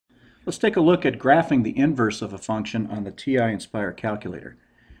Let's take a look at graphing the inverse of a function on the TI Nspire calculator.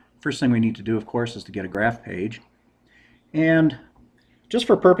 First thing we need to do, of course, is to get a graph page. And just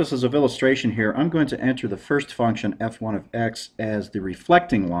for purposes of illustration here, I'm going to enter the first function, f1 of x, as the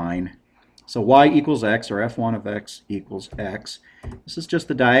reflecting line. So y equals x, or f1 of x equals x. This is just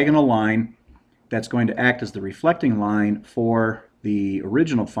the diagonal line that's going to act as the reflecting line for the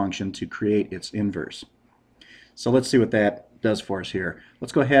original function to create its inverse. So let's see what that does for us here.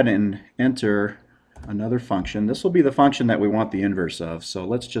 Let's go ahead and enter another function. This will be the function that we want the inverse of. So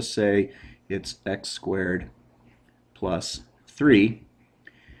let's just say it's x squared plus 3.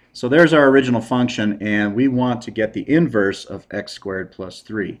 So there's our original function, and we want to get the inverse of x squared plus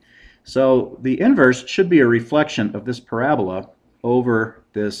 3. So the inverse should be a reflection of this parabola over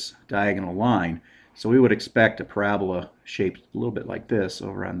this diagonal line. So we would expect a parabola shaped a little bit like this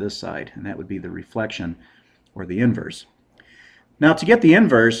over on this side, and that would be the reflection or the inverse. Now, to get the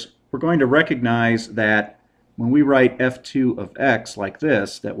inverse, we're going to recognize that when we write f2 of x like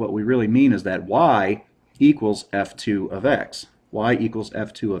this, that what we really mean is that y equals f2 of x. Y equals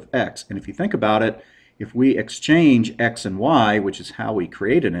f2 of x. And if you think about it, if we exchange x and y, which is how we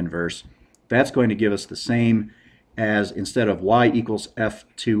create an inverse, that's going to give us the same as, instead of y equals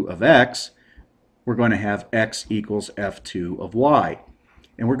f2 of x, we're going to have x equals f2 of y.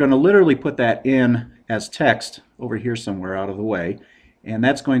 And we're going to literally put that in as text over here somewhere out of the way, and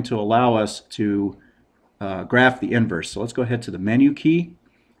that's going to allow us to graph the inverse. So let's go ahead to the menu key,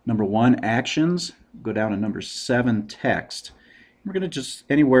 number 1 actions, go down to number 7 text. We're going to just,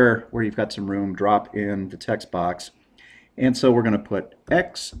 anywhere where you've got some room, drop in the text box, and so we're going to put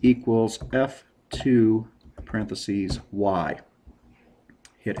x equals f2 parentheses y.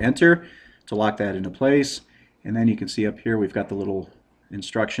 Hit enter to lock that into place, and then you can see up here we've got the little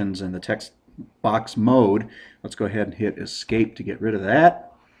instructions in the text box mode. Let's go ahead and hit escape to get rid of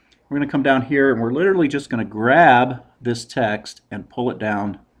that. We're going to come down here, and we're literally just going to grab this text and pull it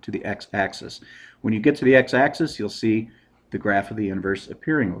down to the x-axis. When you get to the x-axis, you'll see the graph of the inverse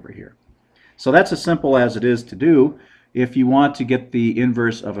appearing over here. So that's as simple as it is to do. If you want to get the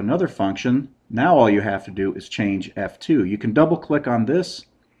inverse of another function, now all you have to do is change f2. You can double click on this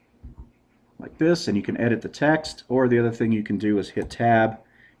like this, and you can edit the text, or the other thing you can do is hit tab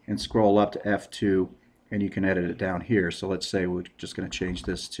and scroll up to f2, and you can edit it down here. So let's say we're just going to change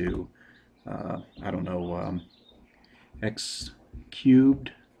this to I don't know, x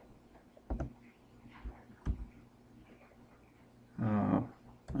cubed I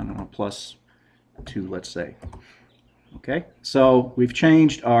don't know, plus 2, let's say. Okay, so we've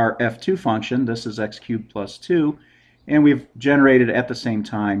changed our f2 function. This is x cubed plus 2, and we've generated at the same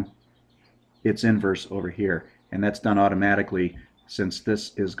time its inverse over here, and that's done automatically since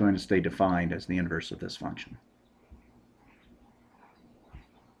this is going to stay defined as the inverse of this function.